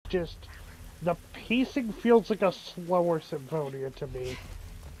just the pacing feels like a slower Symphonia to me.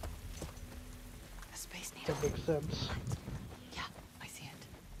 The Space Needle. That makes sense. Yeah, I see it.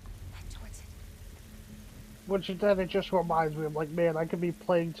 Head towards it. Which then it just reminds me, I'm like, man, I could be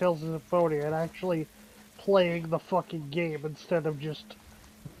playing Tales of Symphonia and actually playing the fucking game instead of just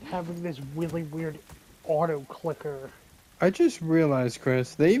having this really weird auto clicker. I just realized,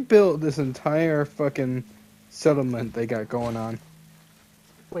 Chris, they built this entire fucking settlement they got going on.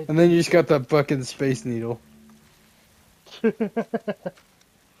 Wait, And then you just got the fucking Space Needle.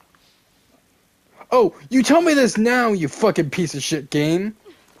 Oh, you tell me this now, you fucking piece of shit game.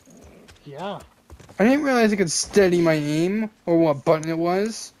 Yeah. I didn't realize I could steady my aim, or what button it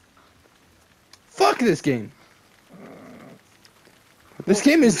was. Fuck this game. This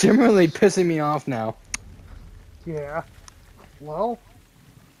game is generally pissing me off now. Yeah. Well,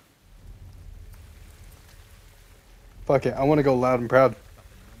 Fuck it, I want to go loud and proud.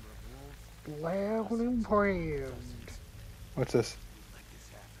 loud and proud. What's this?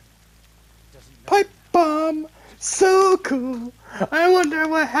 Pipe bomb! So cool! I wonder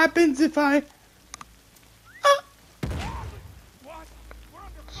what happens if I...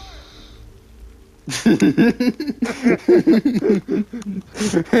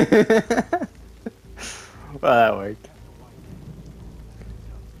 Well, that worked.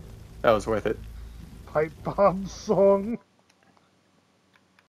 That was worth it. Pipe bomb song.